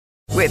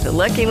With the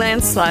Lucky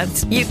Land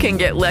Slots, you can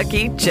get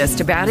lucky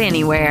just about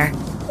anywhere.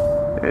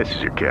 This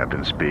is your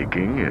captain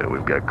speaking.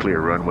 We've got clear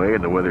runway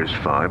and the weather's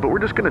fine, but we're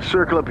just going to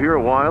circle up here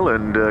a while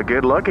and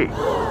get lucky.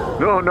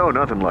 No,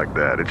 nothing like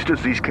that. It's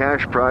just these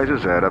cash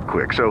prizes add up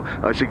quick. So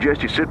I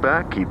suggest you sit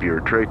back, keep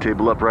your tray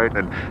table upright,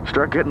 and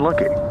start getting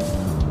lucky.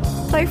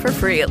 Play for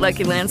free at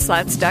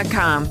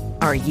LuckyLandSlots.com.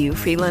 Are you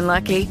feeling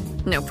lucky?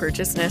 No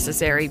purchase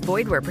necessary.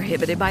 Void where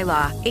prohibited by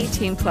law.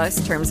 18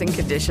 plus terms and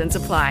conditions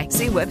apply.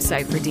 See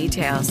website for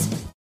details.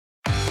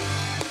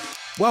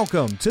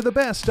 Welcome to the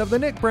best of the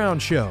Nick Brown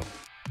Show,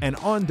 an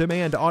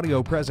on-demand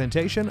audio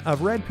presentation of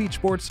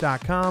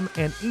RedPeachSports.com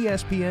and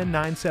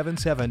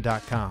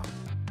ESPN977.com.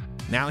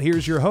 Now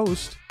here's your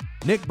host,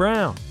 Nick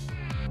Brown.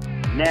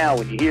 Now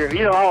when you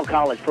hear, all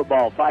college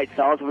football fight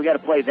songs, we got to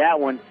play that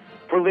one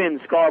for Lyn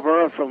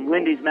Scarbrough from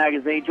Lindy's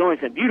Magazine. Joins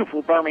us in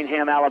beautiful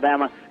Birmingham,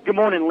 Alabama. Good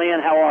morning, Lyn.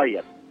 How are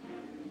you?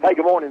 Hey,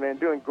 good morning, man.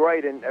 Doing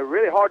great, and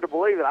really hard to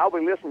believe that I'll be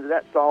listening to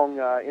that song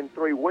in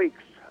 3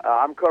 weeks.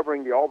 I'm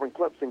covering the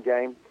Auburn-Clemson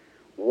game,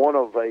 one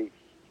of a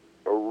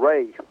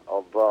array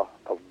of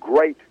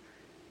great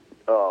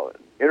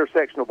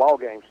intersectional ball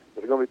games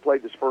that are going to be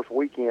played this first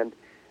weekend,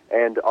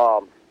 and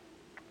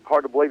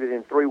hard to believe it.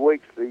 In 3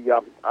 weeks,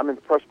 I'm in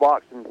the press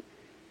box, and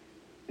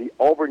the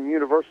Auburn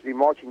University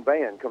marching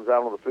band comes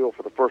out on the field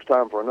for the first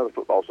time for another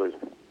football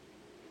season.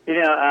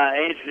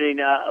 Interesting,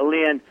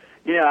 Lyn.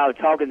 I was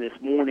talking this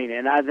morning,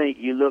 and I think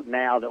you look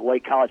now the way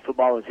college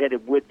football is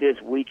headed with this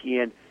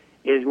weekend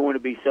is going to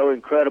be so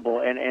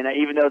incredible. And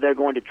even though they're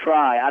going to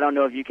try, I don't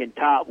know if you can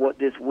top what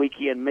this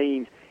weekend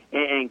means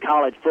in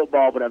college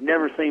football, but I've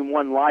never seen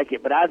one like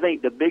it. But I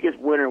think the biggest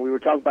winner, we were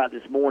talking about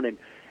this morning,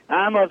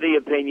 I'm of the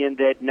opinion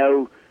that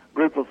no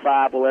group of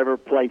five will ever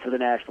play for the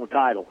national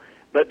title.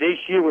 But this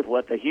year, with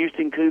what the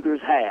Houston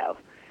Cougars have,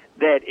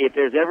 that if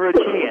there's ever a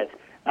chance,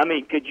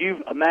 could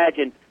you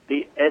imagine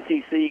the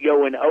SEC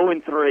going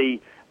 0-3,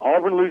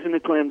 Auburn losing to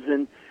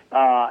Clemson,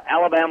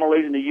 Alabama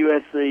losing to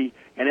USC,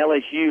 and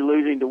LSU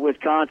losing to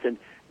Wisconsin?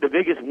 The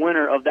biggest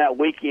winner of that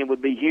weekend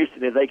would be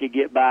Houston if they could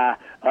get by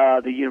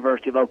the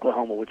University of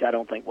Oklahoma, which I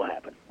don't think will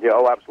happen. Yeah,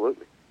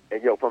 absolutely.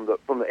 And from the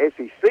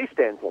SEC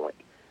standpoint,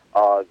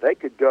 they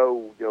could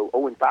go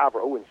 0-5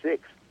 or 0-6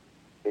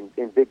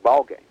 in big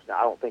ball games. Now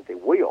I don't think they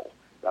will.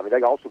 They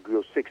could also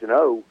go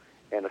 6-0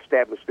 and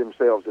establish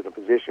themselves in a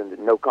position that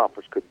no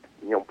conference could,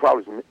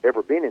 probably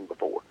ever been in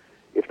before,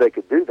 if they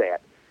could do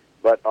that.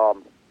 But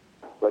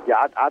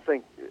yeah, I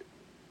think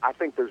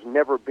there's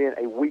never been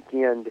a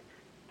weekend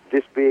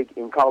this big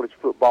in college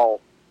football.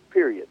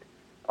 Period.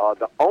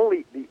 The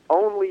only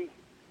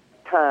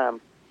time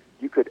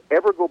you could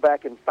ever go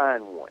back and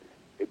find one,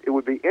 it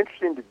would be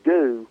interesting to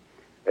do.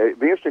 It'd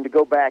be interesting to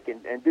go back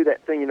and do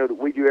that thing, that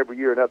we do every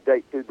year, and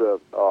update through the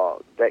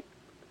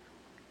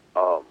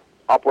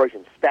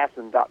Operation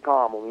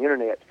Stassen.com on the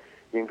internet.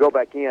 You can go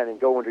back in and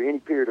go under any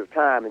period of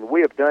time, and we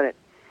have done it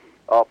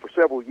for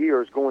several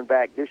years, going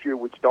back. This year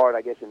would start,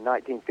 I guess, in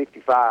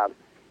 1955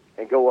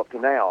 and go up to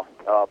now,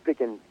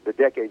 picking the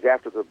decades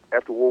after World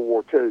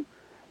War II,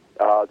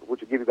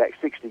 which will give you back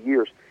 60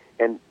 years,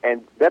 and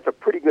that's a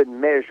pretty good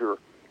measure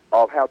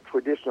of how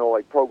traditional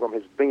a program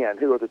has been.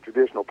 Who are the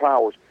traditional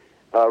powers?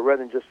 Rather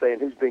than just saying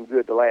who's been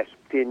good the last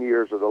 10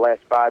 years or the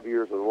last 5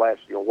 years or the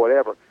last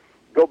whatever.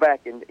 Go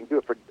back and do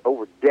it for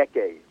over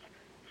decades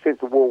since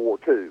the World War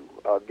II.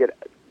 Get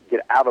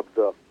out of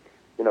the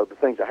the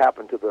things that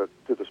happened to the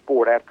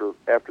sport after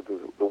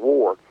the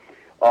war.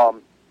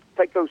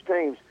 Take those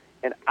teams,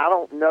 and I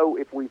don't know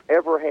if we've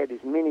ever had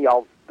as many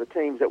of the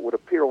teams that would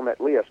appear on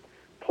that list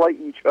play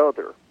each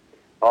other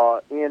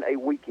in a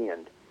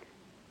weekend,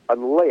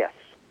 unless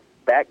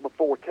back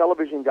before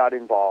television got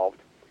involved,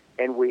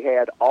 and we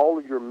had all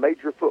of your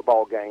major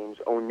football games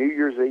on New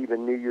Year's Eve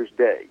and New Year's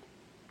Day.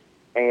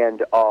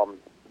 And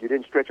you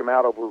didn't stretch them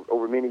out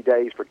over many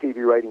days for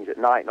TV ratings at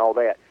night and all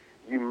that.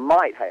 You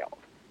might have,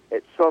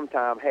 at some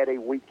time, had a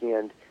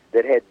weekend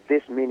that had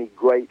this many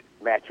great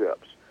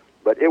matchups.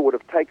 But it would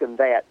have taken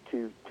that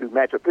to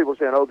match up. People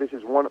saying, this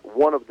is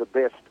one of the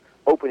best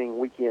opening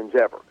weekends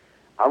ever.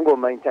 I'm going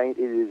to maintain it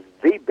is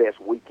the best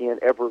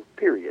weekend ever,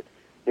 period,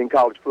 in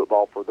college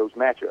football for those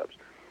matchups.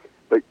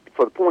 But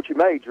for the point you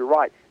made, you're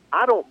right.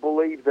 I don't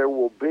believe there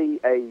will be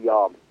a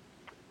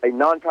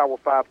non-Power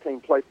 5 team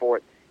play for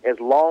it as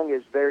long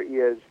as there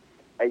is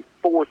a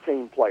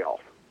 4-team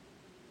playoff.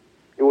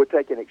 It would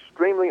take an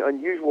extremely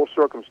unusual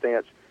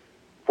circumstance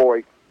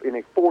in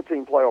a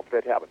 4-team playoff for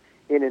that to happen.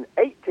 In an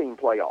 8-team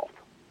playoff,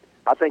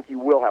 I think you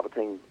will have a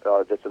team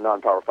that's a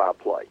non-Power 5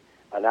 play.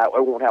 And that,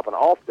 it won't happen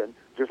often,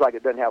 just like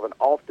it doesn't happen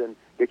often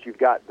that you've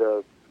got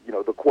the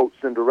quote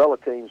Cinderella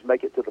teams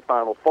make it to the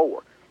Final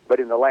Four. But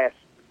in the last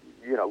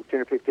 10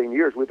 or 15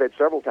 years, we've had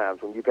several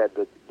times when you've had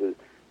the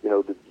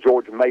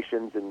George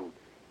Masons and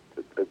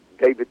the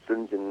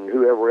Davidsons and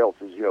whoever else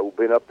has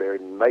been up there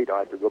and made. I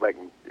have to go back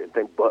and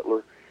think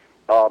Butler,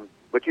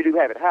 but you do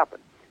have it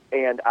happen.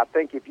 And I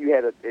think if you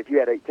had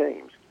 8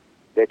 teams,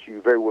 that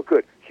you very well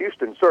could.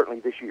 Houston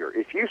certainly this year.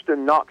 If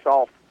Houston knocks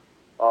off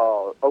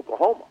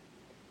Oklahoma,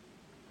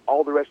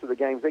 all the rest of the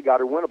games they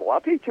got are winnable.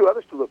 I'll tell you two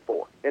others to look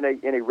for in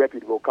a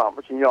reputable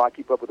conference. And, I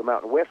keep up with the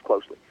Mountain West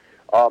closely.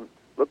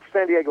 Look for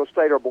San Diego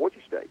State or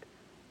Boise State.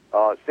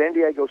 San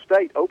Diego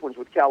State opens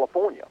with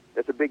California.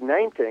 That's a big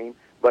name team,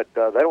 but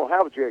they don't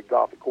have a Jared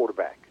Goff at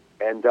quarterback.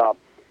 And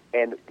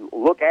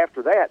look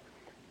after that,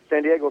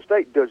 San Diego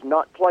State does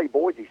not play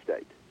Boise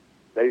State.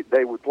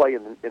 They would play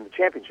in the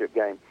championship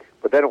game,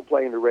 but they don't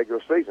play in the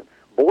regular season.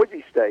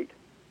 Boise State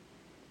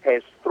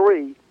has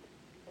 3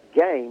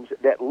 games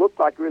that look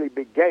like really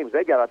big games.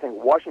 They got, I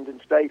think,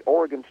 Washington State,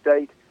 Oregon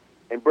State,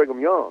 and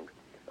Brigham Young.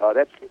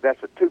 That's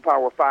the 2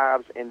 Power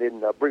 5s, and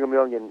then Brigham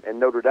Young and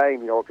Notre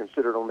Dame, are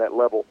considered on that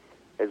level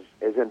as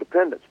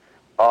independents.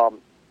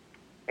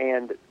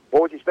 And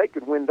Boise State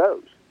could win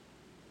those.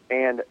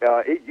 And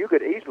you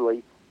could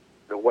easily,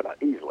 well,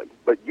 not easily,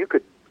 but you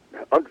could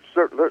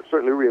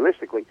certainly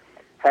realistically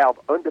have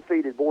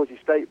undefeated Boise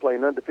State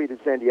playing undefeated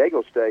San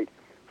Diego State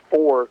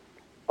for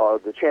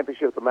the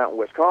championship of the Mountain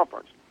West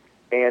Conference.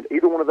 And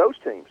either one of those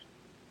teams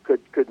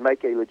could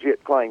make a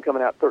legit claim,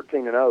 coming out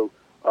 13-0,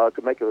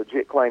 could make a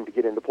legit claim to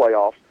get into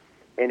playoffs.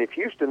 And if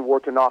Houston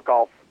were to knock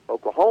off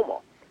Oklahoma,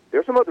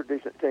 there's some other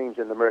decent teams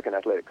in the American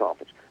Athletic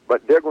Conference,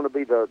 but they're going to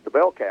be the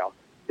bell cow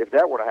if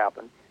that were to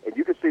happen. And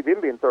you could see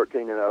them being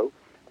 13-0.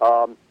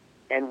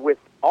 And with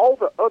all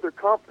the other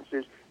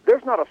conferences,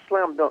 there's not a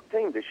slam dunk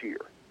team this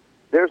year.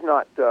 There's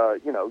not,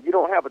 you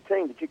don't have a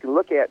team that you can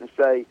look at and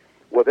say,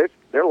 well,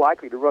 they're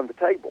likely to run the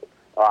table.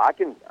 I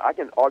can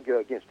argue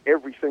against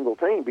every single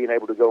team being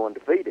able to go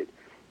undefeated.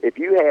 If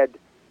you had,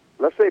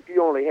 let's say, if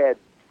you only had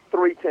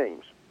 3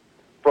 teams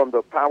from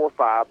the Power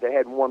 5 that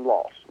had 1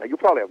 loss. Now, you'll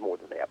probably have more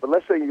than that, but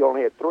let's say you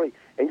only had 3,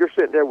 and you're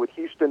sitting there with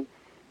Houston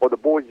or the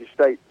Boise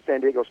State,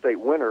 San Diego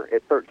State winner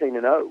at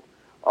 13-0.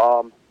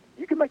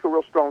 You can make a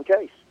real strong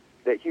case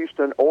that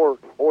Houston or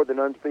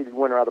the undefeated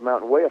winner out of the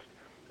Mountain West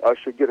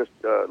should get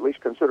at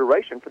least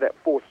consideration for that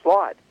 4th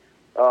slot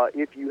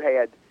if you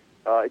had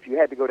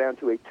to go down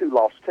to a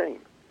 2-loss team.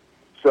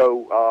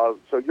 So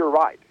you're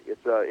right.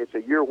 It's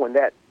a year when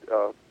that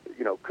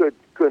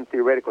couldn't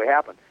theoretically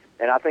happen.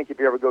 And I think if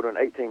you ever go to an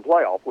 18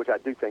 playoff, which I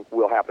do think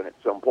will happen at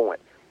some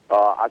point,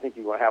 I think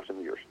you're going to have some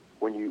years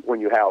when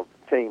you have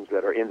teams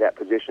that are in that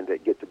position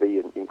that get to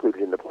be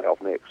included in the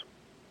playoff mix.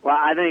 Well,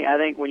 I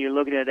think when you're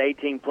looking at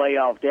 18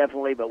 playoff,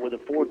 definitely, but with a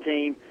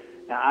 4-team,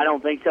 I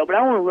don't think so. But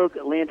I want to look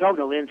at talking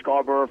to Lyn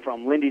Scarbrough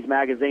from Lindy's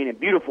Magazine in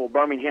beautiful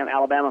Birmingham,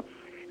 Alabama.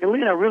 And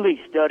Lyn, I really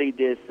studied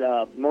this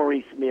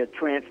Maurice Smith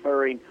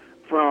transferring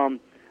from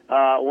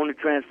wanted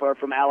to transfer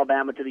from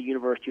Alabama to the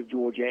University of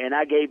Georgia, and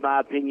I gave my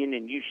opinion,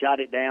 and you shot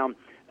it down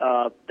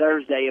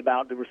Thursday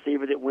about the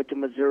receiver that went to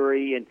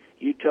Missouri, and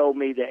you told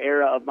me the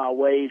error of my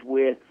ways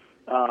with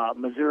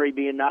Missouri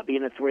not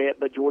being a threat,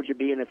 but Georgia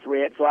being a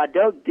threat. So I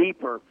dug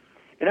deeper,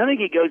 and I think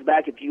it goes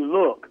back, if you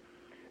look,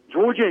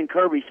 Georgia and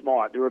Kirby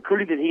Smart, the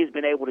recruiting that he has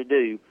been able to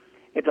do,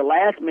 at the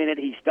last minute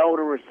he stole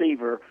a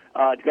receiver,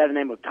 a guy by the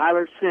name of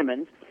Tyler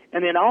Simmons,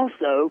 and then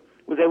also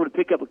was able to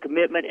pick up a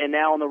commitment, and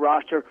now on the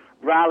roster,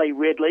 Riley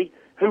Ridley,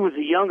 who was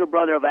the younger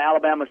brother of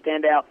Alabama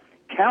standout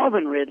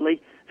Calvin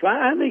Ridley. So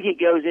I think it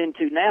goes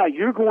into now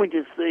you're going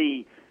to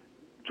see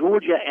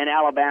Georgia and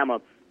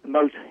Alabama, the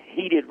most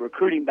heated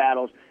recruiting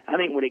battles, I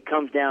think, when it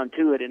comes down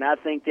to it. And I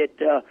think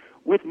that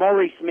with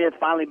Maurice Smith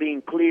finally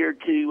being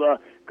cleared to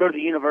go to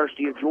the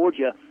University of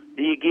Georgia,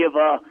 do you give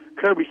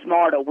Kirby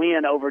Smart a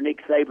win over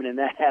Nick Saban in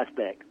that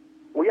aspect?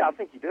 Well, yeah, I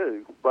think you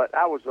do. But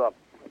I was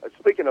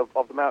speaking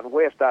of the Mountain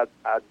West, I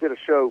did a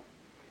show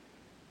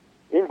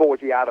in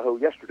Boise, Idaho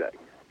yesterday,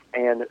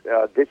 and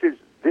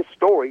this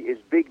story is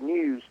big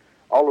news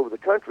all over the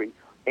country.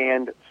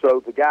 And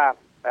so the guy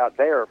out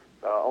there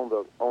on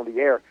the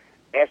air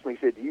asked me, he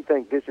said, "Do you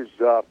think this is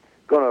going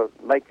to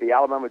make the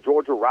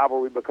Alabama-Georgia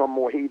rivalry become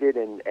more heated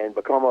and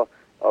become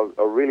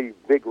a really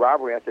big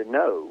rivalry?" I said,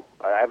 "No,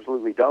 I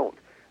absolutely don't."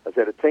 I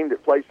said, "A team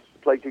that plays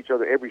each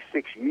other every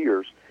 6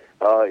 years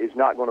is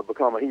not going to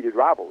become a heated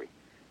rivalry."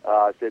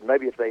 I said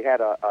maybe if they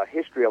had a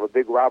history of a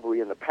big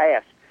rivalry in the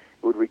past,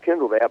 it would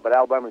rekindle that. But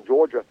Alabama and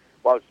Georgia,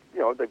 well,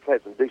 they've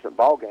had some decent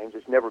ball games.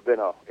 It's never been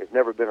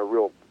a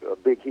real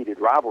big heated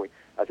rivalry.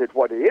 I said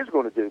what it is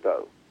going to do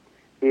though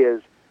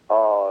is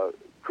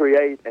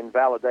create and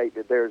validate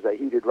that there's a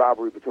heated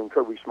rivalry between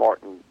Kirby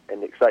Smart and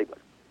Nick Saban,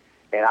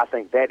 and I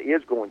think that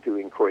is going to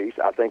increase.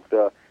 I think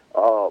the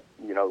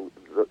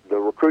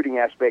recruiting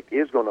aspect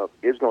is going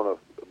to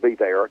be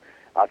there.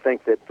 I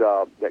think that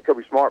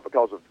Kirby Smart,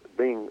 because of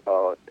being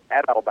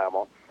at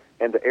Alabama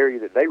and the area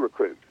that they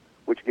recruit,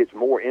 which gets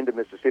more into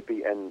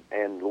Mississippi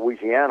and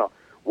Louisiana,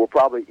 will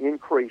probably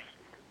increase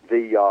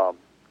the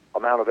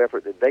amount of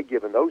effort that they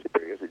give in those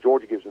areas, that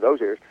Georgia gives in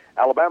those areas.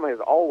 Alabama has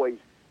always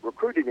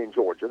recruited in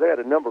Georgia. They had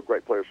a number of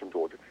great players from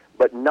Georgia,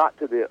 but not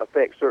to the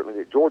effect certainly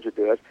that Georgia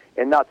does,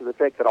 and not to the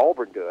effect that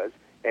Auburn does,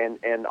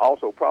 and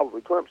also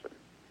probably Clemson.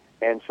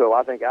 And so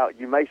I think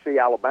you may see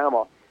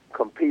Alabama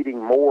competing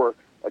more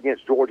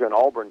against Georgia and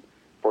Auburn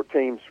for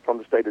teams from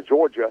the state of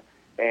Georgia,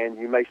 and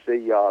you may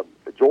see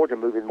Georgia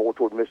moving more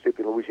toward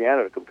Mississippi and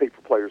Louisiana to compete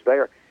for players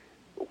there,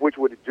 which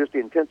would just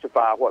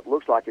intensify what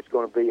looks like it's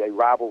going to be a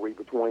rivalry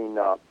between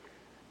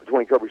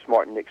between Kirby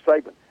Smart and Nick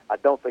Saban. I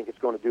don't think it's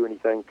going to do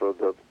anything for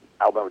the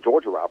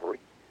Alabama-Georgia rivalry.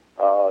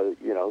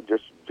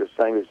 Just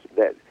same as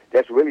that.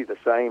 That's really the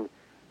same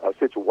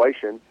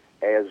situation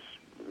as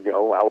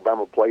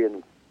Alabama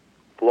playing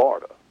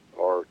Florida,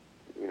 or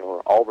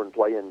Auburn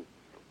playing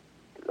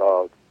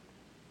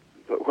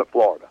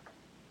Florida,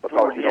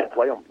 because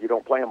you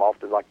don't play them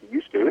often like you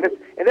used to,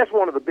 and that's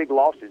one of the big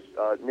losses,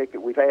 Nick,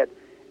 that we've had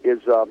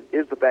is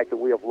the fact that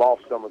we have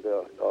lost some of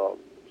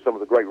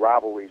the great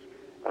rivalries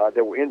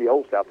that were in the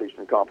old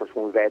Southeastern Conference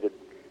when we've added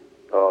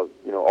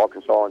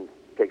Arkansas and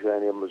Texas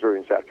A&M, Missouri,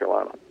 and South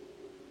Carolina.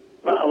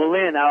 Well,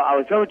 Lyn, I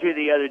was talking to you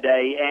the other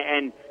day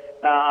and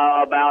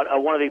about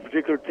one of these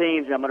particular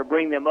teams, and I'm going to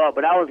bring them up.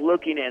 But I was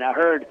looking and I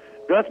heard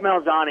Gus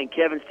Malzahn and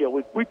Kevin Steele.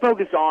 We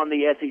focus on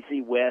the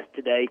SEC West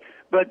today,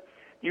 but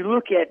you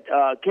look at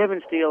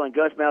Kevin Steele and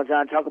Gus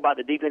Malzahn talk about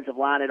the defensive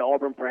line at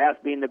Auburn perhaps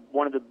being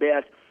one of the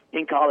best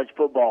in college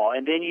football.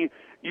 And then you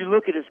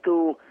look at a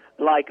school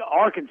like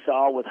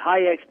Arkansas with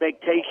high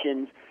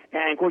expectations,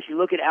 and, of course, you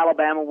look at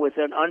Alabama with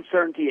an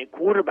uncertainty at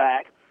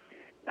quarterback.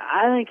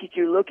 I think if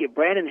you look at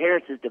Brandon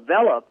Harris has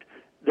developed,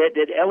 that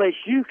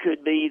LSU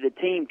could be the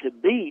team to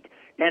beat.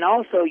 And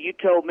also you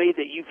told me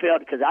that you felt,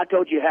 because I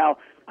told you how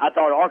I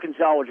thought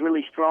Arkansas was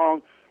really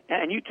strong,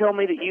 and you told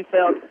me that you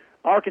felt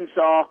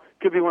Arkansas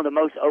could be one of the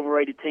most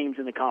overrated teams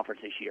in the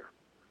conference this year.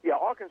 Yeah,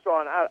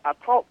 Arkansas, and I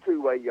talked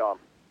to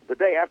the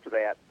day after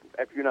that,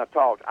 after you and I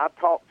talked, I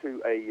talked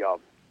to a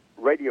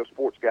radio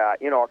sports guy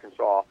in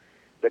Arkansas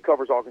that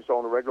covers Arkansas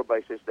on a regular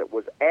basis that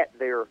was at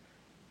their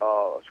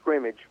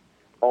scrimmage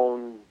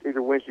on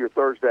either Wednesday or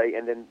Thursday,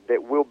 and then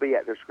that will be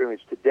at their scrimmage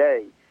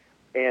today.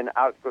 And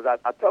because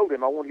I told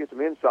him I wanted to get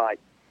some insight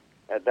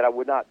that I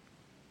would not,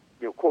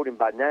 quote him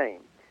by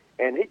name.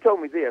 And he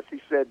told me this.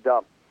 He said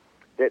that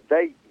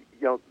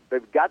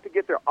they've got to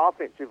get their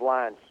offensive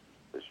lines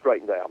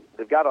straightened out.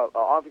 They've got an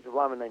offensive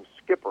lineman named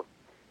Skipper,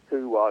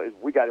 who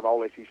we got him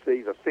all SEC.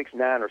 He's a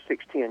 6'9" or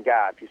 6'10"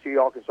 guy. If you see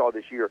Arkansas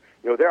this year,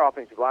 their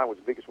offensive line was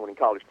the biggest one in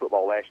college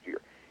football last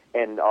year,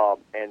 and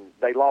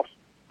they lost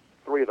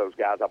 3 of those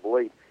guys, I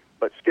believe.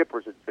 But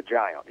Skipper's a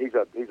giant. He's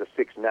a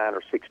 6'9"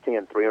 or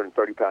 6'10",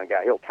 330-pound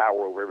guy. He'll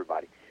tower over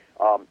everybody.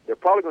 They're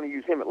probably going to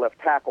use him at left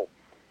tackle,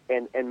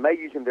 and may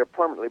use him there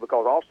permanently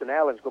because Austin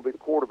Allen's going to be the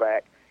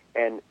quarterback.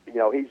 And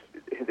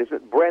this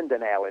is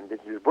Brendan Allen.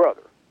 This is his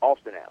brother,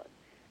 Austin Allen,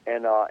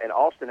 and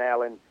Austin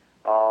Allen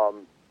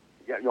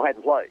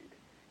hadn't played,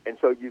 and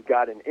so you've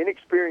got an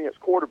inexperienced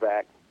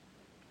quarterback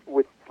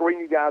with 3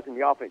 new guys in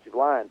the offensive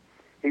line.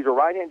 He's a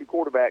right-handed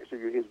quarterback, so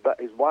his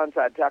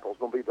blindside tackle is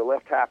going to be the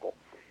left tackle.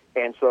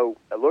 And so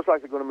it looks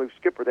like they're going to move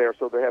Skipper there,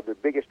 so they have the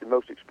biggest and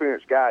most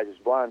experienced guys as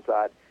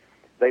blindside.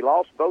 They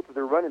lost both of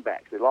their running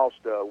backs. They lost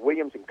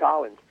Williams and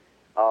Collins.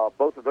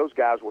 Both of those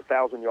guys were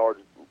 1,000-yard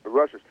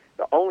rushers.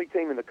 The only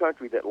team in the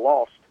country that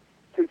lost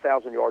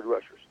 2,000-yard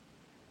rushers.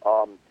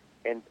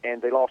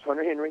 And they lost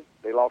Hunter Henry.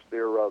 They lost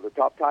the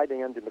top tight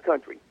end in the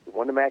country. They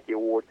won the Mackey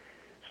Award.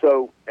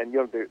 So, and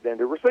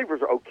their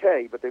receivers are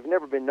okay, but they've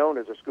never been known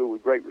as a school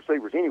with great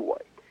receivers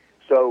anyway.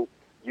 So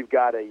you've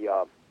got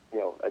a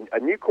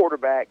new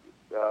quarterback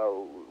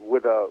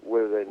with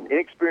an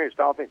inexperienced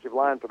offensive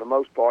line for the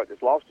most part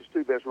that's lost his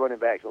 2 best running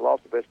backs and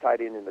lost the best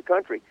tight end in the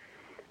country.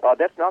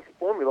 That's not the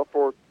formula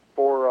for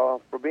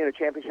being a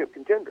championship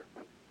contender.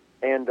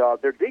 And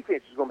their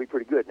defense is going to be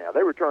pretty good now.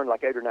 They returned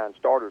like 8 or 9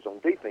 starters on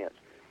defense,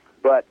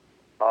 but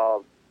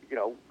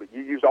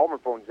you use Auburn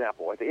for an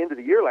example. At the end of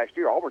the year last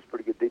year, Auburn's a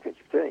pretty good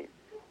defensive team.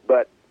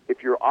 But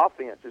if your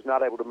offense is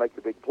not able to make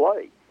the big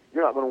play,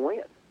 you're not going to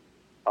win.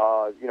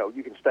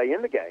 You can stay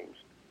in the games.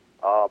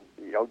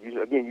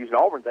 Using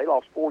Auburn, they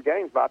lost 4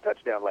 games by a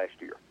touchdown last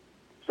year.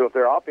 So if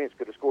their offense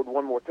could have scored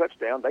 1 more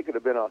touchdown, they could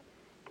have been a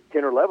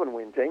 10 or 11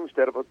 win team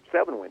instead of a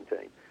 7 win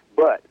team.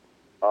 But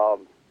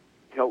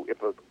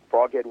if a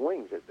frog had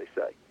wings, as they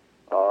say,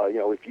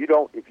 if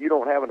you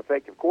don't have an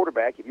effective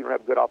quarterback, if you don't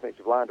have a good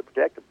offensive line to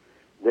protect them,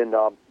 then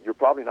you're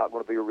probably not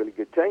going to be a really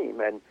good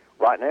team. And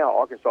right now,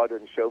 Arkansas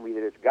doesn't show me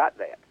that it's got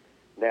that.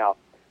 Now,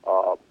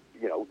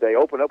 they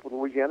open up with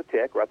Louisiana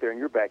Tech right there in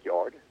your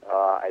backyard.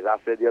 As I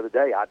said the other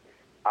day,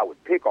 I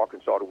would pick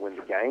Arkansas to win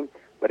the game,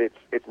 but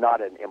it's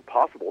not an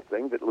impossible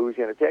thing that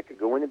Louisiana Tech could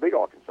go in and beat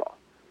Arkansas.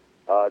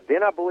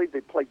 Then I believe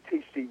they play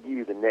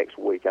TCU the next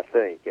week, I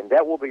think, and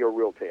that will be a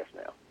real test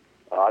now.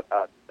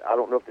 I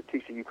don't know if the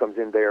TCU comes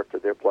in there to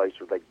their place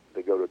or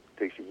they go to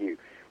TCU.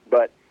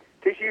 But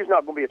TCU is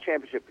not going to be a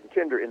championship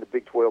contender in the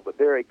Big 12, but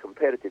they're a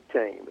competitive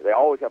team. They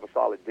always have a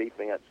solid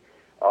defense.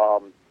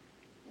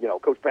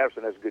 Coach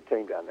Patterson has a good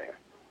team down there.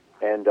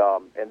 And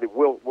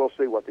we'll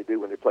see what they do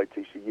when they play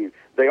TCU.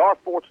 They are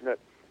fortunate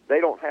they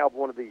don't have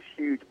one of these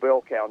huge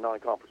bell cow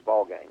non-conference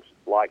ball games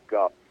like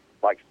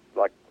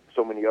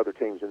so many other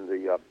teams in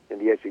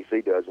the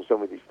SEC does, and so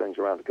many of these things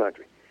around the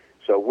country.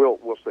 So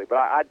we'll see. But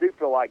I do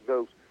feel like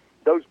those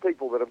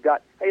people that have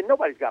got, hey,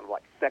 nobody's got them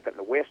like second in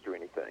the West or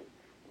anything,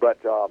 but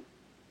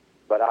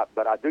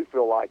I do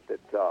feel like that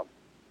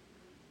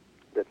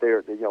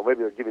they're maybe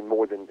they're giving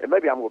more than, and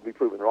maybe I'm going to be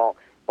proven wrong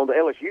on the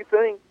LSU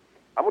thing.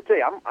 I'm going to tell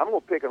you, I'm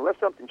going to pick unless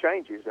something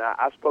changes. And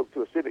I spoke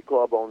to a Civic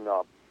Club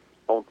on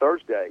on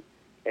Thursday,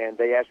 and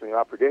they asked me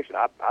my prediction.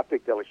 I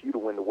picked LSU to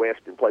win the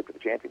West and play for the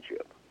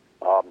championship.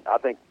 I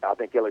think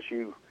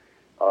LSU.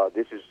 I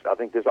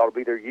think this ought to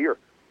be their year.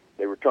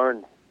 They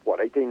returned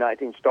 18,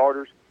 19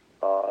 starters.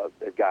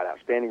 They've got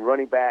outstanding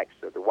running backs.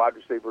 The wide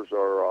receivers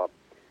are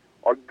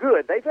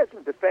good. They've had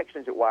some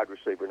defections at wide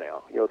receiver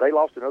now. They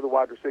lost another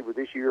wide receiver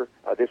this year.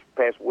 This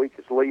past week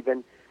is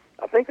leaving.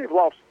 I think they've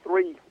lost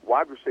 3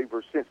 wide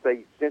receivers since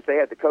they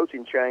had the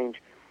coaching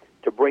change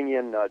to bring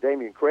in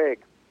Damian Craig.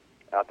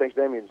 I think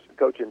Damian's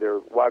coaching their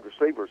wide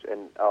receivers,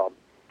 and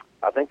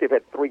I think they've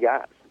had 3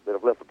 guys that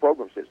have left the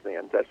program since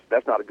then.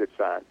 That's not a good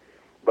sign.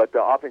 But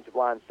the offensive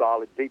line's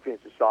solid,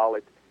 defense is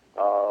solid,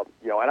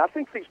 and I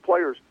think these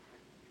players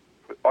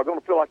are going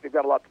to feel like they've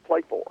got a lot to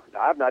play for.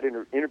 Now, I've not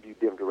interviewed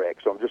them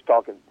direct, so I'm just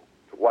talking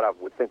what I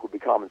would think would be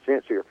common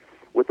sense here.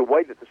 With the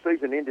way that the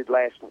season ended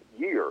last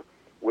year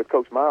with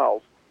Coach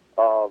Miles,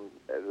 the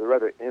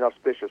rather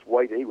inauspicious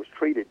way that he was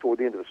treated toward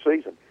the end of the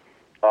season,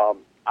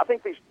 I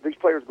think these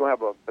players are going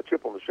to have a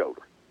chip on the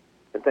shoulder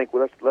and think,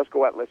 well, let's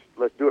go out,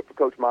 let's do it for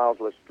Coach Miles.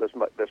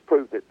 Let's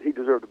prove that he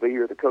deserved to be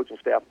here. The coaching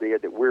staff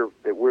did, that we're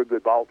a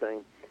good ball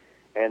team,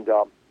 and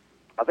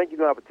I think you're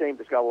going to have a team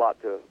that's got a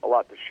lot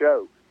to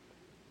show.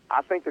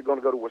 I think they're going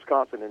to go to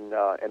Wisconsin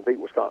and beat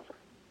Wisconsin,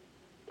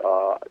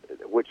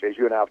 which, as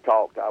you and I have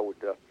talked,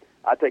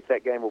 I'd take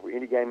that game over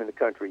any game in the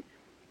country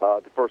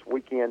the first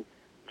weekend,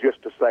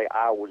 just to say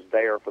I was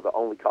there for the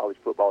only college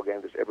football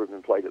game that's ever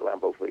been played at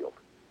Lambeau Field.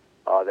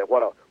 That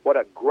what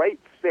a great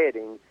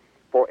setting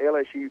for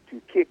LSU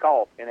to kick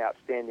off an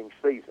outstanding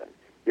season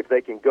if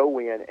they can go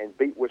in and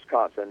beat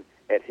Wisconsin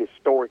at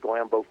historic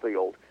Lambeau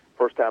Field.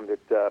 First time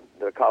that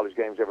the college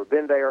game's ever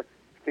been there.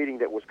 Fitting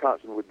that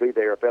Wisconsin would be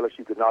there if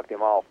LSU could knock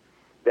them off.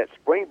 That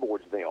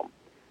springboards them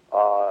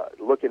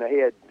looking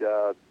ahead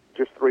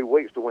just 3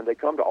 weeks to when they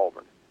come to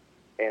Auburn,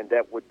 and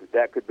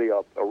that could be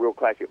a real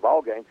classic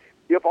ball game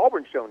if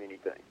Auburn's shown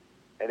anything.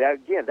 And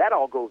that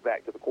all goes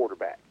back to the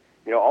quarterback.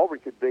 Auburn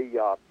could be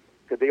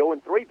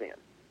 0-3 then.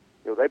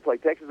 They play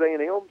Texas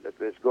A&M.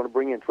 It's going to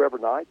bring in Trevor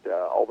Knight.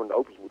 Auburn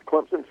opens with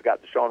Clemson. It's got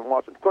Deshaun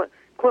Watson.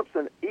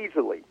 Clemson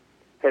easily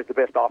has the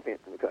best offense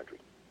in the country.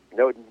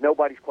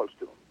 Nobody's close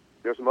to them.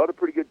 There's some other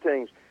pretty good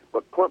teams,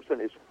 but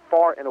Clemson is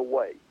far and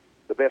away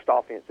the best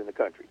offense in the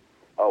country.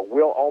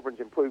 Will Auburn's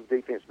improved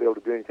defense be able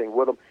to do anything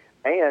with them?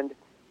 And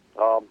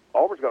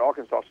Auburn's got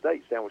Arkansas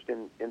State sandwiched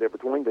in there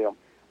between them.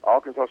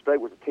 Arkansas State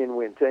was a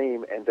 10-win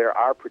team, and they're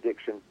our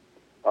prediction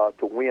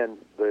to win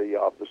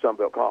the Sun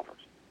Belt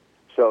Conference.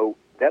 So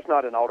that's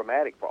not an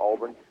automatic for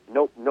Auburn.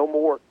 No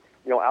more.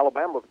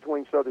 Alabama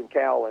between Southern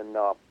Cal and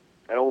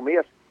Ole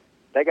Miss,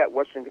 they got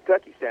Western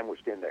Kentucky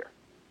sandwiched in there.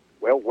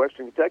 Well,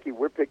 Western Kentucky,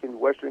 we're picking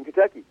Western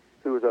Kentucky,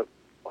 who is I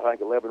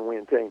think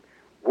 11-win team.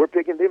 We're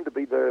picking them to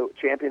be the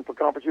champion for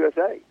Conference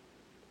USA.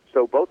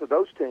 So both of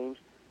those teams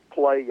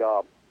play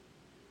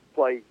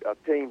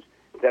teams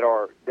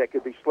that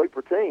could be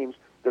sleeper teams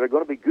that are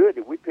going to be good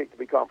that we picked to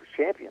be conference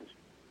champions.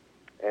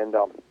 And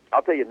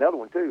I'll tell you another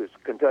one too is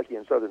Kentucky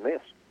and Southern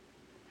Miss.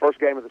 First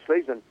game of the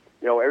season.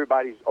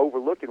 Everybody's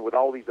overlooking with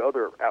all these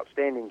other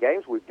outstanding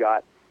games we've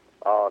got.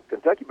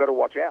 Kentucky better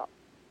watch out.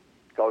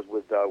 Because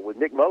with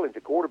Nick Mullins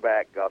at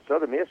quarterback,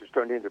 Southern Miss has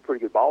turned into a pretty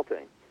good ball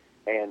team,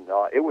 and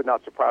it would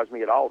not surprise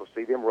me at all to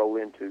see them roll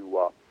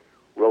into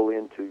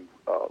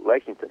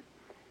Lexington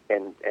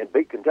and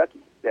beat Kentucky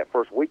that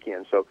first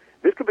weekend. So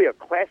this could be a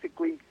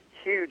classically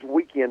huge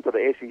weekend for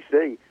the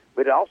SEC,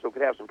 but it also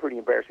could have some pretty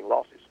embarrassing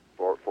losses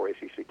for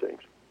SEC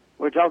teams.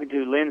 We're talking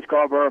to Lyn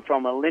Scarbrough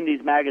from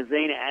Lindy's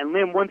Magazine. And,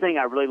 Lyn, one thing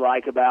I really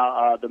like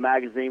about the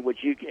magazine, which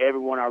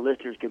everyone, our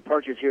listeners, can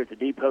purchase here at the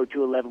Depot,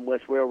 211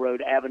 West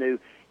Railroad Avenue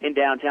in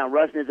downtown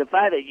Ruston, is the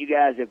fact that you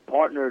guys have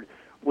partnered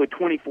with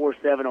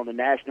 24/7 on the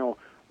national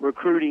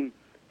recruiting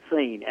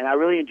scene. And I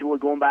really enjoy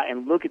going back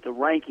and look at the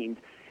rankings.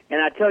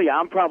 And I tell you,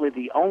 I'm probably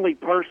the only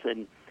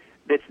person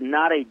that's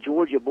not a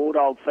Georgia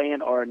Bulldog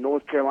fan or a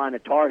North Carolina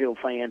Tar Heel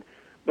fan,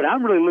 but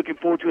I'm really looking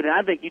forward to it. And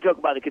I think you talk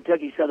about the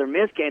Kentucky Southern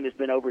Miss game that's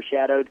been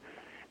overshadowed.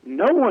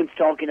 No one's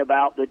talking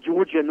about the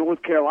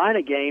Georgia-North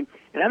Carolina game,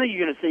 and I think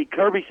you're going to see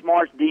Kirby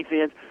Smart's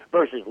defense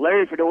versus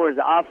Larry Fedora's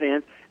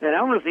offense. And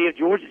I want to see if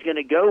Georgia's going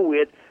to go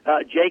with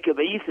Jacob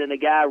Eason, the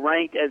guy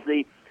ranked as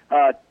the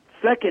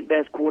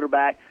second-best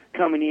quarterback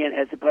coming in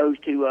as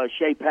opposed to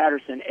Shea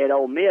Patterson at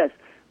Ole Miss.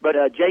 But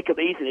Jacob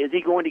Eason, is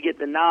he going to get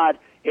the nod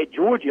at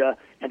Georgia?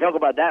 And talk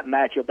about that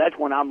matchup. That's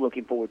one I'm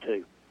looking forward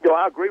to.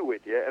 I agree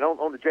with you. And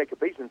on the Jacob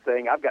Eason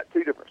thing, I've got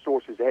 2 different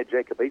sources that had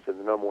Jacob Eason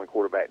the number 1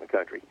 quarterback in the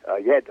country.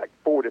 You had like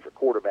 4 different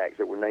quarterbacks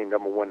that were named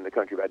number 1 in the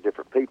country by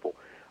different people.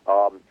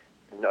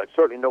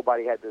 Certainly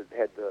nobody had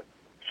the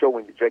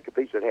showing that Jacob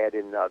Eason had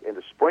in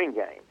the spring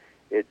game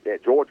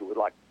at Georgia with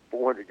like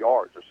 400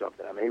 yards or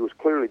something. I mean, he was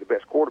clearly the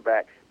best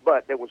quarterback,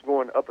 but that was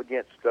going up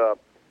against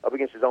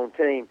his own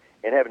team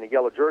and having a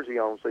yellow jersey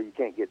on, so you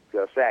can't get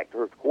sacked to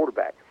hurt the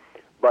quarterback.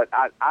 But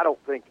I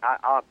don't think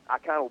I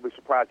kind of will be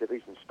surprised if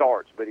Eason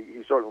starts, but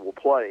he certainly will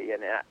play.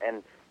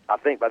 And I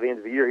think by the end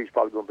of the year he's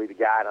probably going to be the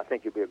guy, and I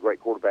think he'll be a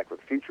great quarterback for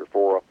the future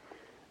for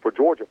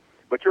Georgia.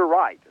 But you're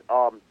right.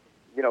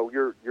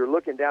 you're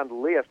looking down the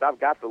list. I've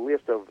got the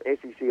list of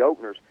SEC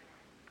openers,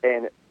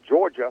 and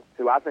Georgia,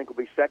 who I think will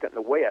be second in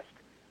the West,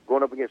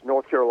 going up against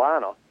North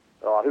Carolina,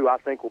 who I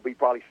think will be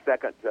probably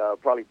second,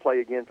 probably play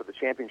again for the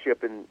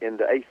championship in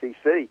the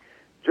ACC,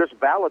 just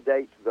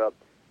validates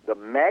the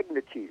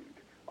magnitude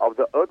of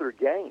the other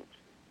games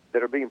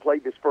that are being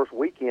played this first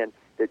weekend,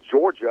 that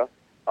Georgia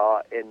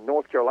and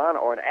North Carolina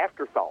are an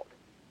afterthought.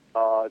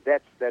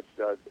 That's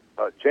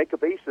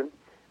Jacob Eason,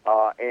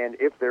 and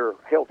if they're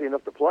healthy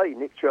enough to play,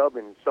 Nick Chubb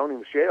and Sony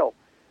Michel,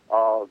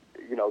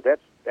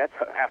 that's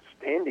an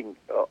outstanding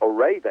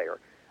array there.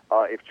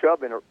 If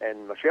Chubb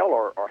and Michel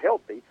are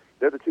healthy,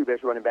 they're the two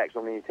best running backs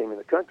on any team in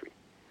the country.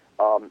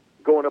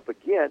 Going up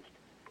against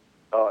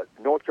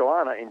North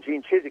Carolina and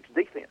Gene Chizik's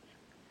defense.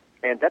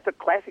 And that's a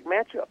classic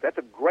matchup. That's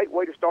a great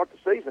way to start the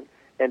season,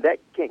 and that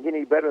can't get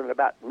any better than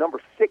about number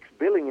 6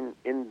 billing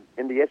in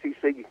the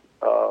SEC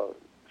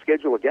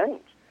schedule of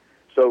games.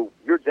 So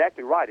you're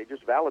exactly right. It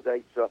just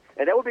validates,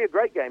 and that would be a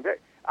great game.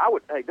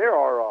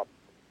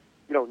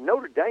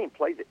 Notre Dame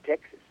plays at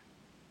Texas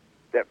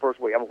that first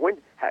week.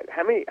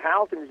 I mean,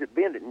 how often has it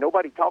been that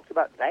nobody talks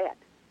about that?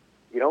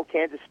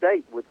 Kansas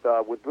State with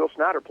Bill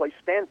Snyder plays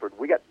Stanford.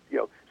 We got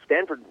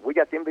Stanford. We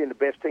got them being the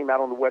best team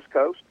out on the West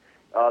Coast.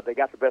 They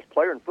got the best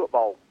player in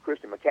football,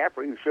 Christian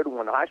McCaffrey, who should have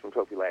won the Heisman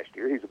Trophy last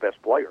year. He's the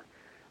best player.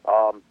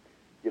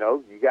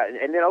 You got,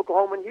 and then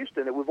Oklahoma and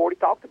Houston that we've already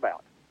talked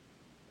about,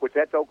 which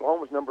that's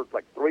Oklahoma's number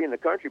like 3 in the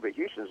country, but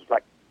Houston's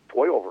like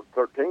 12 or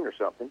 13 or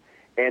something.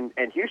 And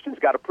Houston's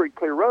got a pretty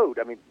clear road.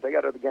 I mean, they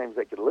got other games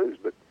they could lose,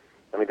 but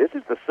I mean, this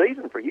is the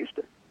season for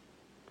Houston.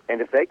 And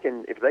if they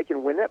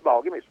can win that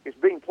ball game, it's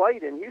being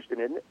played in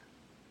Houston, isn't it?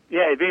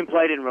 Yeah, it's being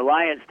played in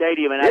Reliant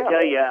Stadium, and I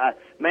tell you,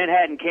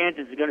 Manhattan,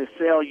 Kansas is going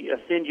to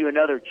send you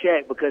another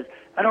check, because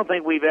I don't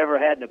think we've ever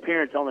had an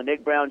appearance on the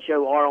Nick Brown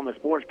Show or on the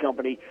Sports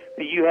Company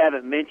that you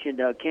haven't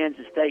mentioned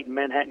Kansas State and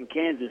Manhattan,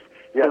 Kansas.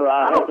 Yeah, so,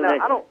 I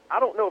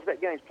don't know if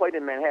that game's played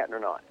in Manhattan or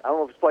not. I don't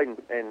know if it's played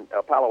in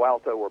Palo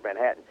Alto or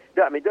Manhattan.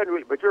 I mean, it doesn't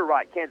really, but you're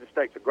right. Kansas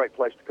State's a great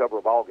place to cover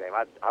a ball game.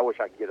 I wish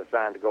I could get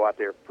assigned to go out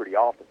there pretty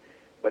often,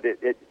 but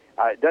it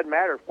doesn't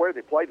matter where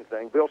they play the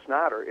thing. Bill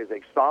Snyder is a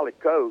solid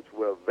coach,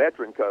 a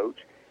veteran coach,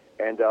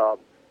 and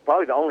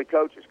probably the only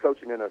coach that's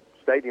coaching in a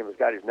stadium that's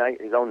got his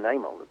own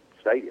name on the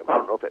stadium. I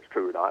don't know if that's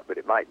true or not, but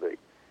it might be.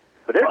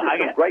 But there's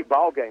some great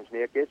ball games,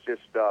 Nick. It's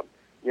just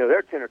there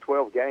are 10 or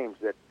 12 games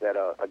that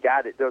a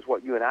guy that does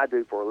what you and I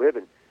do for a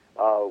living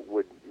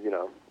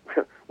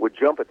would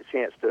jump at the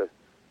chance to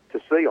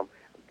see them.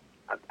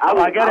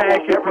 I got to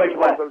ask you a question.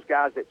 One of those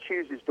guys that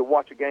chooses to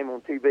watch a game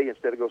on TV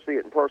instead of go see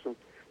it in person.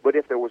 But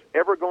if there was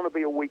ever going to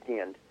be a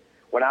weekend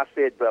when I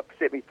said,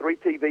 set me 3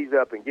 TVs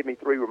up and give me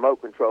 3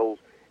 remote controls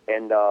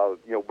and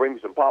bring me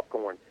some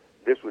popcorn,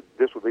 this would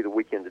be the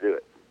weekend to do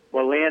it.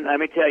 Well, Lyn,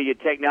 let me tell you,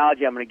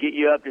 technology, I'm going to get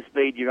you up to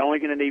speed. You're only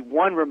going to need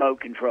 1 remote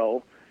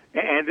control,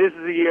 and this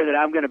is the year that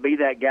I'm going to be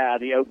that guy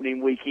the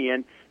opening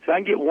weekend. So I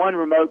can get 1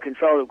 remote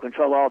control that will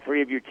control all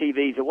 3 of your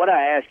TVs. And what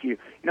I ask you,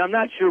 I'm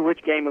not sure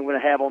which game I'm going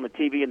to have on the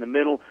TV in the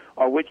middle,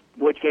 or which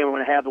game I'm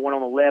going to have, the one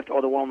on the left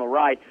or the one on the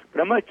right. But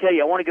I'm going to tell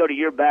you, I want to go to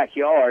your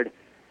backyard.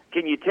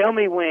 Can you tell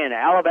me when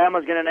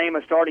Alabama's going to name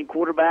a starting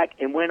quarterback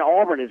and when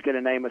Auburn is going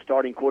to name a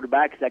starting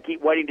quarterback? Because I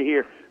keep waiting to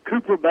hear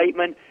Cooper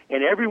Bateman,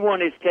 and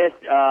everyone has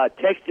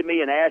texted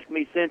me and asked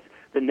me since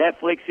the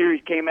Netflix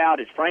series came out,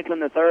 is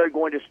Franklin III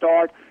going to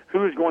start?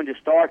 Who is going to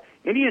start?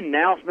 Any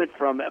announcement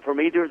from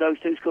either of those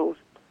 2 schools?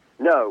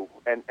 No,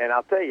 and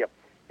I'll tell you,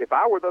 if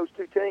I were those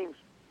 2 teams,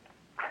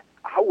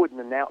 I wouldn't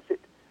announce it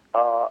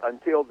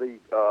until the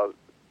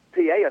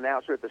PA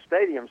announcer at the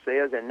stadium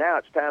says, and now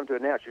it's time to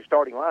announce your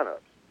starting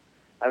lineups.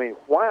 I mean,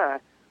 why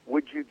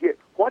would you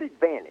what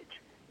advantage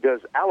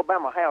does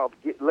Alabama have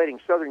letting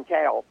Southern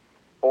Cal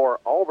or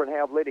Auburn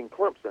have letting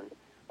Clemson,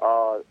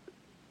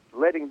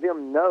 letting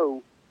them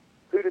know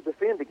who to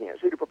defend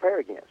against, who to prepare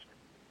against?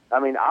 I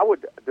mean,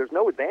 there's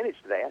no advantage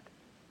to that.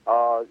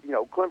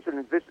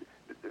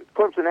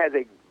 Clemson has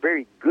a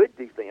very good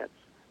defense.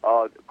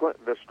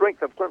 The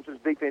strength of Clemson's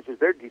defense is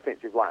their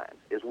defensive line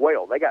as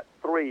well. They got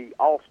 3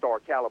 all-star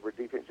caliber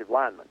defensive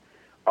linemen.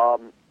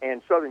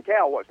 And Southern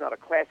Cal, it's not a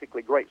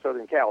classically great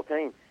Southern Cal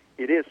team,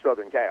 it is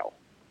Southern Cal.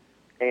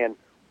 And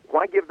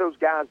why give those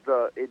guys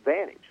the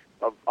advantage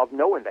of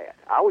knowing that?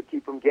 I would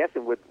keep them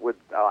guessing with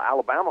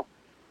Alabama.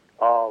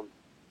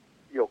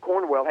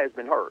 Cornwell has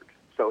been hurt,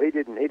 so he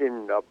didn't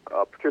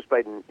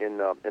participate in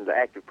the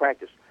active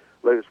practice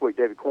later this week.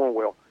 David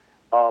Cornwell.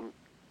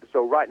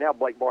 So right now,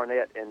 Blake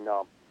Barnett and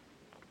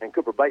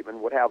Cooper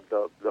Bateman would have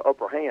the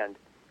upper hand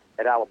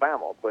at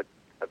Alabama, but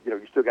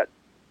you still got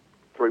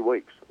 3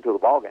 weeks until the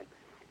ball game.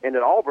 And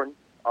at Auburn,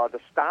 the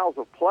styles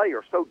of play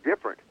are so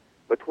different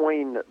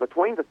between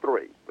the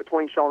 3,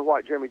 between Sean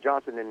White, Jeremy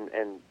Johnson,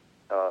 and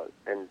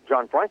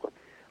John Franklin.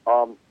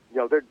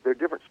 They're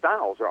different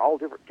styles. They're all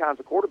different kinds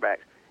of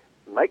quarterbacks.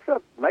 Make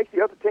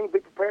the other team be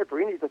prepared for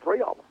any of the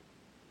 3 of them,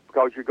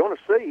 because you're going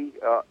to see,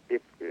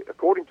 if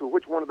according to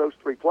which one of those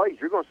 3 plays,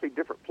 you're going to see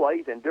different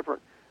plays and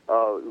different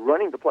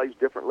running the plays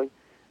differently,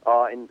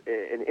 and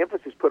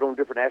emphasis put on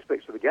different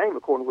aspects of the game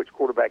according to which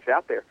quarterback's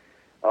out there.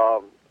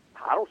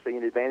 I don't see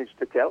any advantage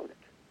to telling it.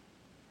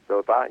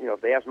 So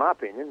if they ask my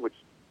opinion, which,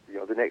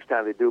 the next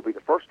time they do will be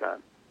the first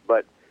time,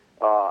 but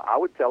I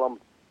would tell them,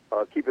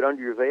 keep it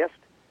under your vest.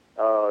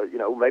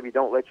 Maybe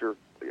don't let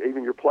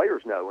even your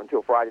players know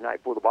until Friday night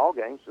before the ball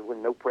game, so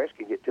when no press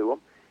can get to them,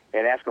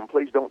 and ask them,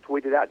 please don't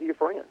tweet it out to your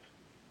friends.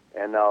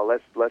 And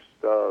let's let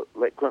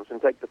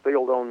Clemson take the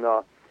field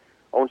on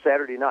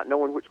Saturday, not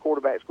knowing which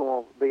quarterback's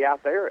going to be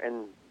out there,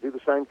 and do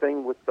the same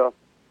thing with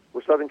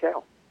Southern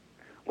Cal.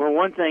 Well,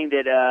 one thing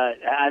that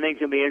I think is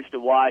going to be interesting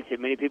to watch, and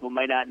many people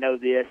may not know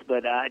this,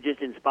 but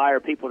just inspire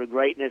people to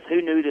greatness.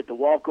 Who knew that the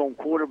walk-on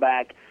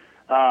quarterback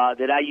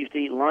that I used to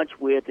eat lunch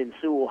with in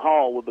Sewell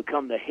Hall would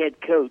become the head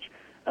coach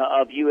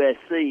of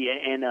USC,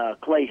 and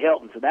Clay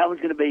Helton. So that was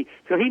going to be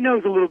 – so he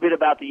knows a little bit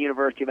about the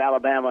University of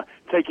Alabama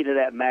taking to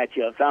that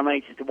matchup. So I'm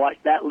anxious to watch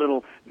that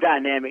little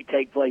dynamic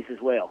take place as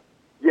well.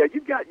 Yeah,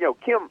 you've got,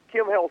 Kim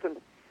Helton,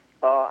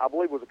 I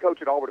believe, was a coach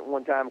at Auburn at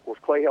one time. Of course,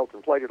 Clay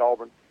Helton played at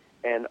Auburn.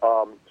 And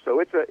so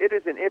it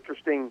is an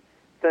interesting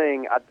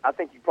thing. I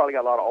think you probably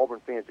got a lot of Auburn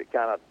fans that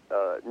kind of,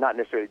 not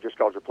necessarily just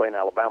because they're playing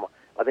Alabama,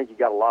 I think you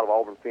got a lot of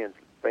Auburn fans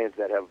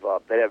that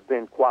have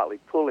been quietly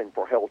pulling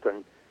for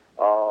Helton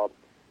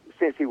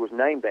since he was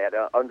named that,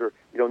 under,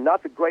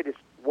 not the greatest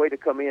way to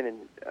come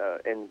in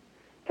and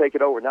take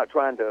it over, not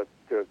trying to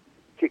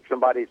kick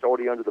somebody that's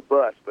already under the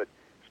bus, but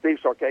Steve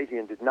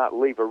Sarkisian did not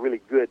leave a really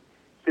good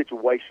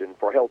situation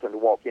for Helton to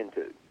walk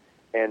into.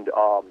 And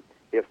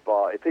if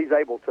he's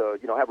able to,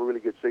 have a really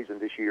good season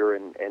this year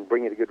and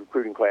bring in a good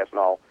recruiting class and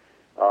all,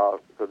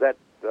 because that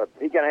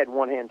he kind of had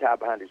one hand tied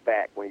behind his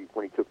back when he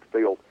took the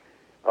field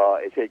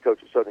as head coach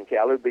at Southern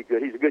Cal. It would be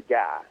good. He's a good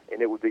guy,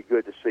 and it would be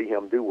good to see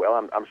him do well.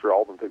 I'm sure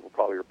Auburn people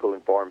probably are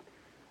pulling for him,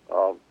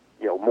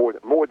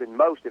 more than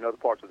most in other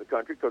parts of the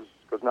country, because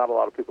not a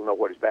lot of people know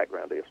what his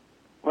background is.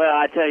 Well,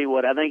 I tell you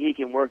what, I think he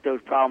can work those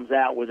problems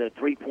out with a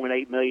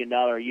 $3.8 million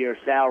a year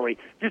salary.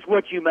 Just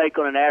what you make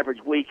on an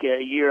average week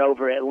a year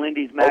over at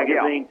Lindy's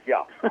magazine.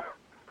 Oh,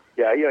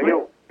 yeah.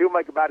 He'll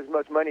make about as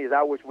much money as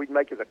I wish we'd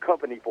make as a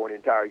company for an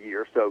entire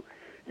year. So,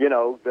 you're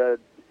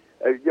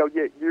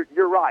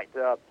right.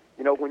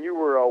 When you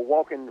were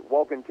walking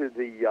to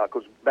the,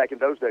 because back in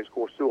those days, of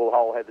course, Sewell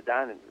Hall had the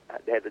dining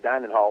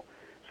hall.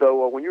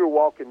 So when you were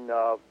walking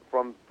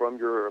from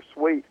your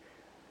suite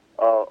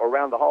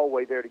around the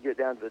hallway there to get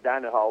down to the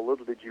dining hall,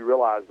 little did you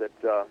realize that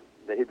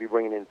he'd be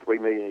bringing in $3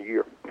 million a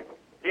year.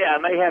 Yeah,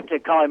 I may have to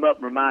call him up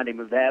and remind him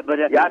of that. But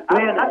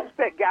I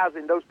suspect guys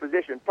in those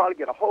positions probably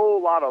get a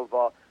whole lot of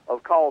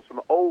calls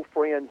from old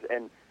friends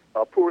and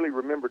poorly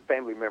remembered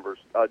family members,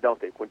 don't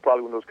they? When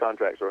those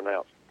contracts are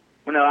announced.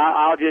 Well, no,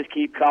 I'll just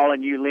keep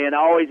calling you, Lyn. I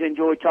always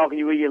enjoy talking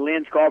to you.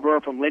 Lyn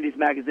Scarbrough from Lindy's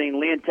Magazine.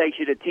 Lyn takes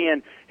you to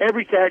 10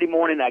 every Saturday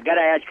morning. I got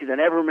to ask you because I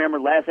never remember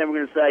the last thing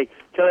we're going to say.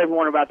 Tell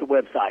everyone about the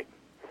website.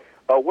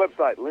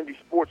 Website,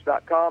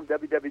 lindysports.com,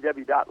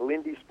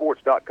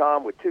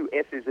 www.lindysports.com with 2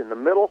 S's in the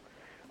middle.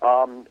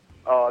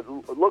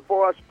 Look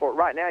for us for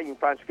right now. You can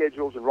find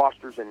schedules and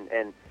rosters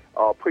and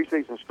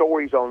preseason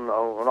stories on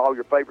all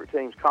your favorite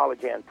teams,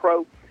 college and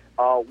pro.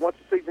 Once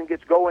the season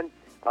gets going,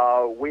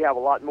 we have a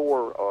lot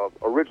more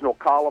original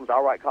columns. I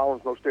write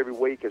columns most every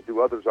week, as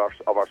do others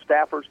of our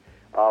staffers.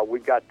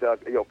 We've got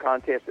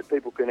contests that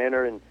people can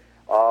enter, and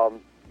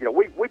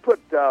we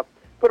put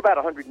about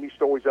 100 new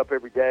stories up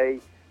every day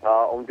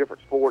on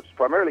different sports,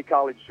 primarily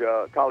college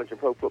and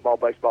pro football,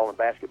 baseball, and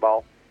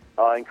basketball.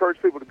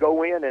 Encourage people to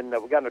go in, and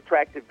we've got an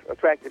attractive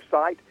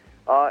site.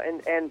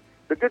 And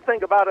the good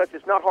thing about us,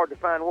 it's not hard to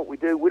find what we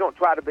do. We don't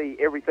try to be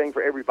everything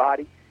for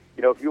everybody.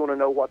 If you want to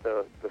know what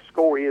the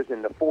score is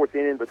in the fourth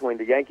inning between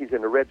the Yankees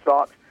and the Red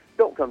Sox,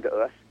 don't come to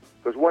us,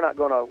 because we're not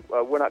going to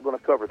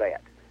cover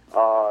that.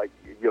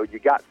 You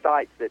got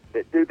sites that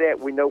do that.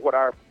 We know what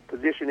our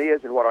position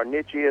is and what our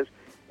niche is.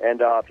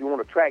 And if you want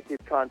attractive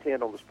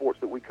content on the sports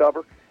that we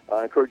cover,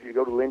 I encourage you to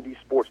go to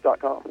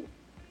lindysports.com.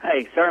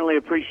 Hey, certainly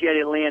appreciate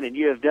it, Lyn, and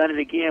you have done it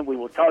again. We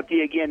will talk to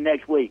you again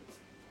next week.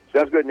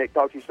 Sounds good, Nick.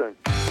 Talk to you soon.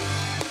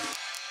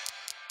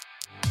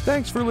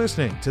 Thanks for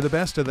listening to the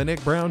Best of the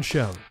Nick Brown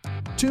Show.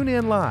 Tune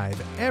in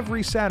live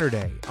every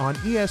Saturday on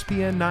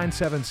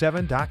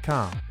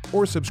ESPN977.com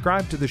or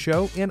subscribe to the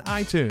show in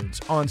iTunes,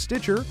 on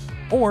Stitcher,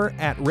 or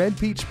at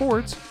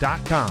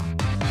redpeachsports.com.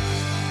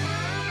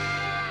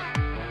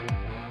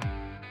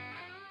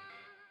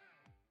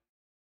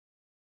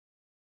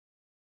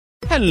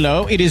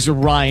 Hello, it is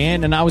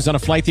Ryan, and I was on a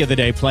flight the other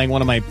day playing one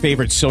of my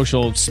favorite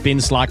social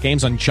spin slot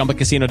games on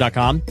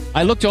ChumbaCasino.com.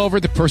 I looked over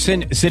at the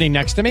person sitting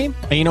next to me,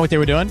 and you know what they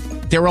were doing?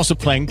 They were also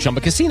playing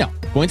Chumba Casino.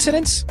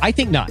 Coincidence? I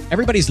think not.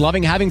 Everybody's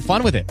loving having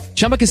fun with it.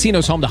 Chumba Casino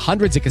is home to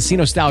hundreds of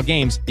casino-style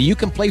games that you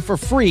can play for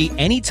free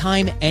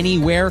anytime,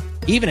 anywhere,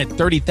 even at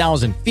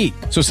 30,000 feet.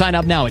 So sign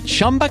up now at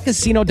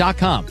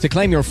ChumbaCasino.com to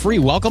claim your free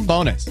welcome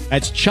bonus.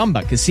 That's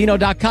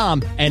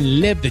ChumbaCasino.com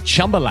and live the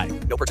Chumba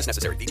life. No purchase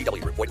necessary.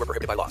 VGW. Void where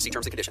prohibited by law. See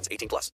terms and conditions. 18+.